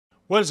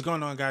What is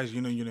going on, guys? You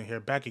know here,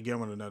 back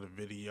again with another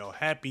video.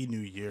 Happy New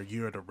Year,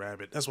 Year of the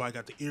Rabbit. That's why I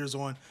got the ears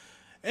on.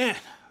 And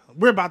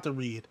we're about to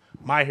read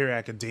My Hero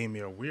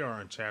Academia. We are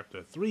on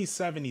chapter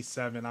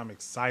 377. I'm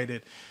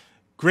excited.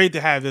 Great to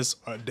have this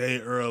a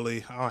day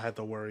early. I don't have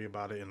to worry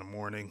about it in the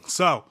morning.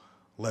 So,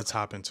 let's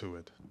hop into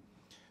it.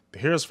 The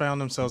heroes found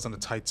themselves in a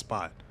tight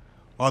spot,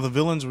 while the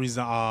villains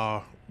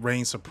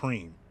reigned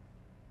supreme.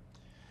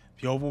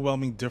 The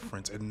overwhelming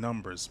difference in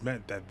numbers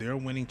meant that their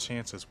winning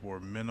chances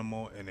were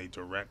minimal in a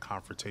direct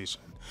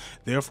confrontation.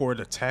 Therefore,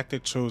 the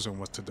tactic chosen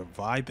was to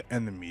divide the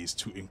enemies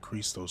to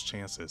increase those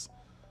chances.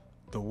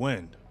 The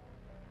wind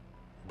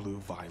blew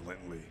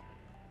violently.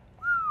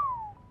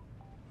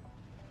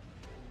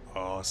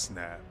 Oh,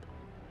 snap.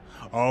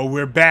 Oh,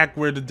 we're back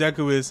where the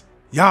Deku is.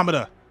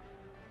 Yamada.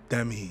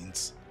 That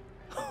means.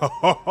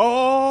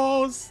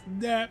 Oh,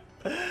 snap.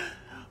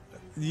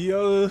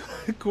 Yo,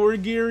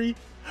 Kurogiri.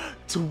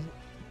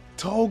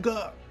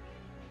 Toga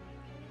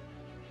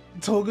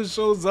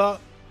shows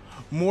up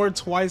more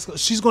twice.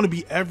 She's going to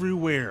be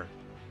everywhere.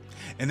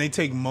 And they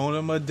take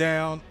Monoma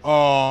down.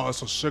 Oh,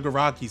 so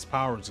Shigiraki's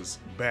powers is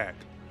back.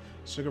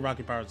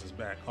 Shigaraki powers is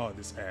back. Oh,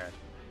 this ad.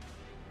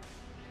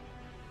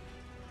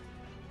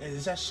 And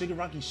is that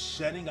Shigaraki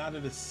shedding out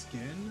of the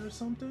skin or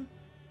something?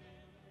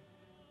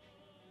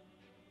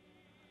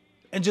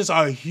 And just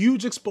a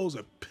huge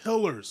explosion.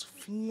 Pillars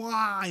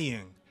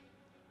flying.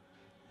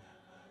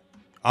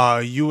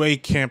 UA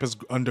camp is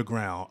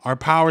underground. Our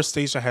power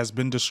station has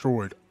been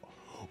destroyed.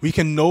 We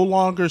can no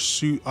longer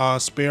shoot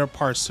spare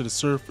parts to the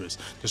surface.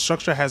 The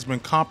structure has been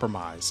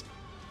compromised.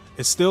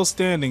 It's still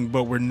standing,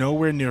 but we're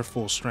nowhere near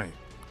full strength.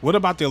 What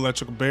about the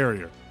electrical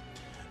barrier?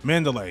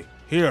 Mandalay,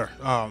 here.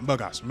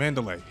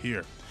 Mandalay,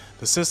 here.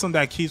 The system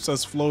that keeps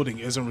us floating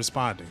isn't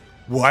responding.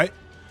 What?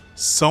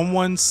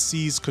 Someone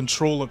seized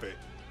control of it.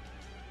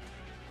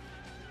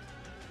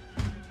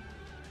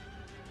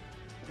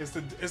 It's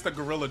the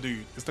gorilla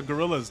dude. It's the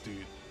gorillas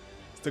dude.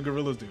 It's the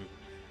gorillas dude.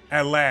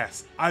 At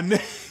last, I'm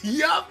in.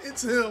 Yup,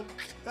 it's him.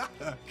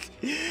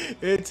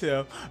 It's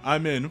him.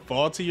 I'm in.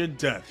 Fall to your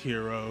death,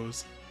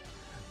 heroes.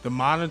 The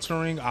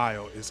monitoring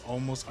aisle is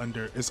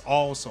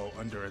also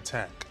under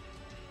attack.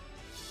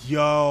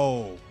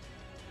 Yo.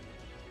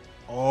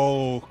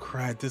 Oh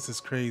crap! This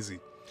is crazy.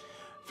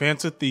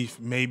 Phantom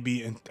Thief may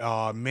be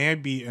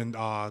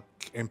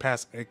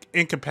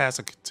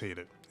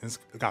incapacitated.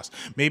 Gosh,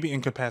 maybe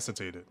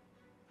incapacitated.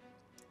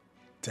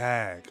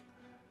 Dag.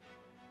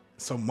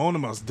 So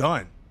Monoma's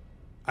done.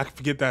 I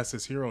forget that's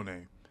his hero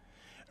name.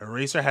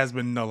 Eraser has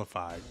been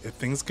nullified. If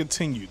things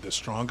continue, the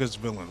strongest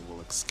villain will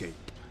escape.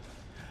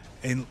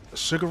 And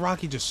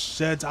Shigaraki just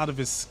sheds out of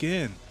his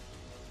skin.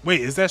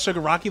 Wait, is that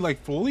Shigaraki like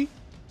fully?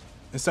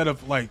 Instead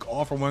of like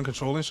all for one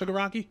controlling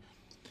Shigaraki?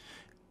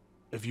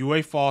 If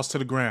UA falls to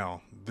the ground,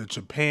 the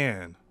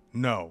Japan,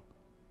 no.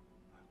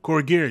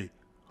 Kurogiri,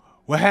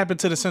 what happened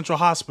to the central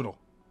hospital?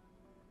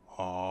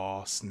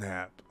 Oh,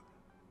 snap.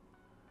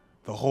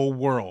 The whole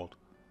world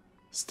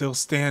still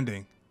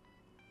standing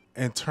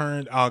and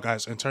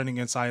turning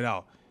inside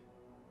out.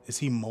 Is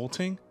he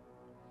molting?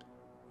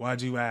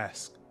 Why'd you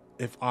ask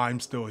if I'm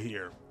still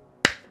here?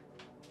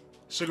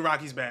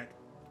 Shigaraki's back.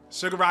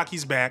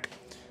 Shigaraki's back.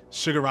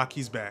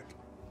 Shigaraki's back.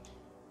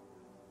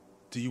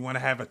 Do you want to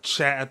have a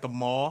chat at the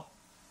mall?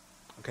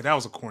 Okay, that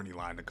was a corny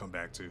line to come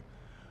back to.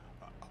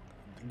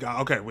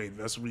 Okay, wait,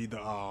 let's read the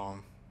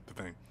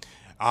thing.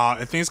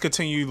 If things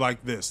continue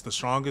like this, the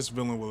strongest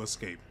villain will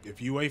escape.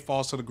 If UA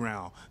falls to the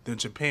ground, then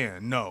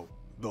Japan, no,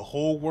 the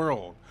whole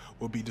world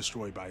will be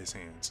destroyed by his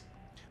hands.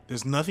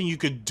 There's nothing you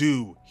could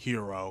do,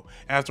 hero.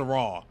 After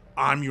all,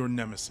 I'm your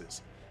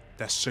nemesis.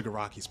 That's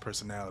Shigaraki's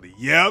personality.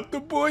 Yep, the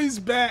boy's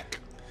back.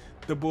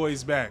 The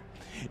boy's back.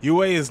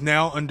 UA is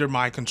now under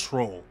my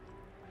control.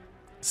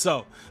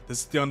 So this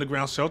is the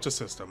underground shelter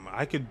system.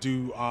 I can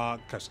do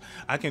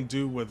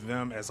with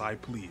them as I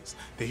please.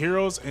 The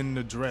heroes and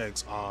the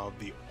dregs of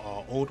the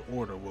old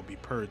order will be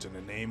purged in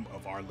the name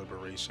of our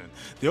liberation.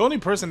 The only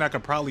person that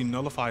could probably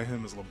nullify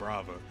him is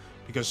Labrava,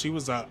 because she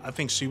was I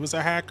think she was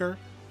a hacker.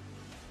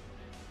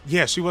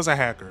 Yeah, she was a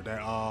hacker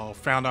that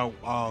found out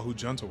who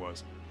Junta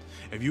was.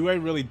 If UA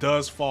really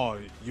does fall,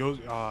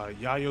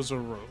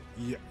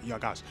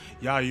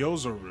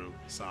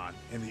 Yayozaru-san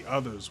and the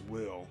others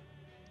will.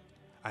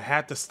 I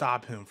had to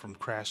stop him from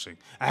crashing.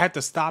 I had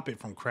to stop it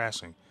from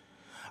crashing.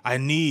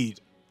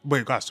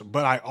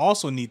 But I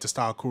also need to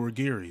stop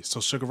Kurogiri so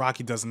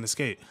Shigaraki doesn't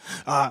escape.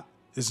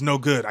 It's no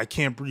good. I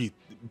can't breathe.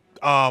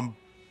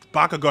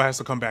 Bakugo has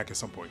to come back at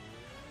some point.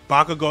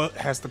 Bakugo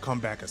has to come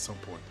back at some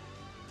point.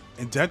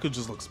 And Deku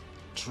just looks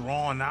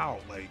drawn out.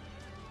 Like,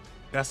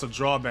 that's the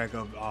drawback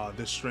of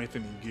this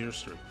strengthening gear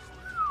strip.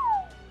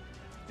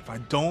 If I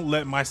don't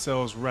let my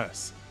cells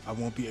rest, I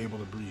won't be able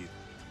to breathe.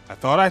 I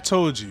thought I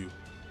told you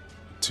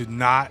to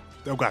not.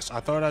 Oh gosh, I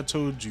thought I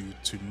told you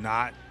to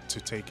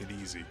take it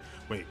easy.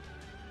 Wait.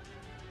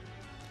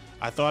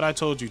 I thought I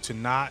told you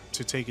to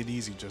take it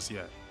easy just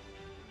yet.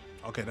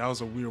 Okay, that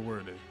was a weird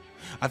word.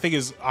 I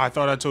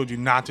thought I told you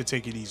not to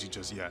take it easy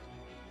just yet.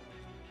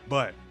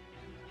 But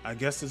I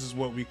guess this is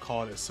what we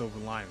call a silver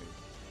lining.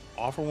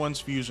 All for One's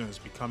fusion is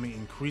becoming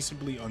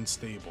increasingly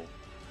unstable.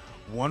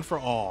 One for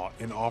All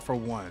and All for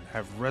One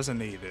have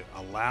resonated,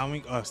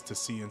 allowing us to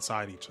see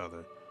inside each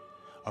other.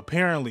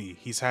 Apparently,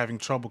 he's having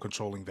trouble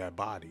controlling that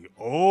body.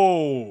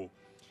 Oh!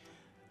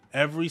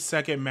 Every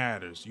second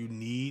matters. You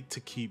need to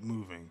keep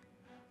moving.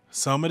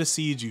 Some of the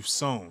seeds you've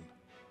sown,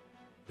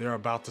 they're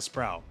about to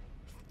sprout.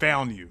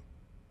 Found you.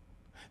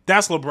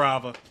 That's La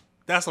Brava.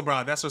 That's La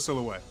Brava. That's her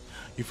silhouette.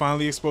 You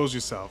finally exposed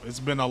yourself. It's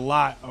been a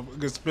lot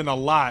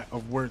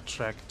of work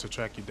to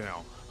track you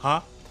down,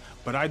 huh?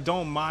 But I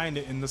don't mind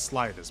it in the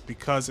slightest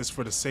because it's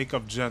for the sake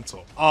of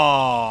Gentle.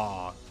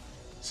 Ah,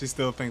 she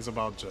still thinks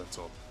about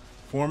Gentle.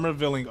 Former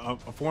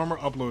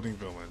uploading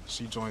villain.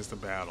 She joins the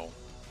battle.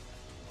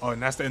 Oh,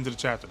 and that's the end of the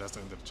chapter. That's the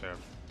end of the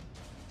chapter.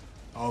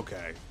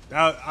 Okay,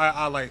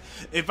 I like.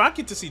 If I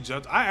get to see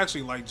Gentle, I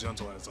actually like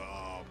Gentle as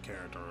a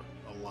character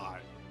a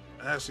lot.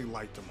 I actually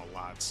liked him a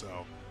lot. So,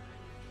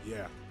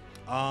 yeah.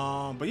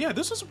 But yeah,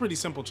 this was a pretty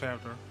simple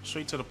chapter.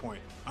 Straight to the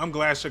point. I'm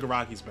glad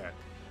Shigaraki's back.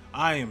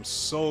 I am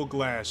so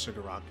glad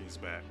Shigaraki's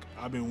back.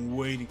 I've been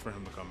waiting for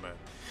him to come back.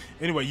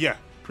 Anyway, yeah,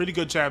 pretty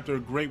good chapter.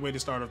 Great way to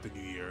start off the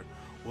new year.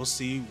 We'll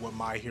see what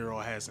My Hero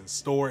has in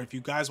store. If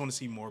you guys want to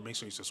see more, make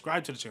sure you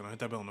subscribe to the channel, hit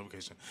that bell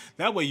notification.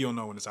 That way you'll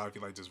know when it's out. If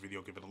you like this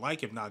video, give it a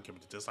like. If not, give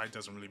it a dislike.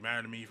 Doesn't really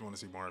matter to me. If you want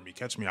to see more of me,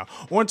 catch me out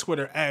on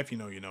Twitter at If You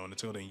Know You Know. And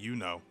until then, you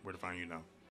know where to find you know.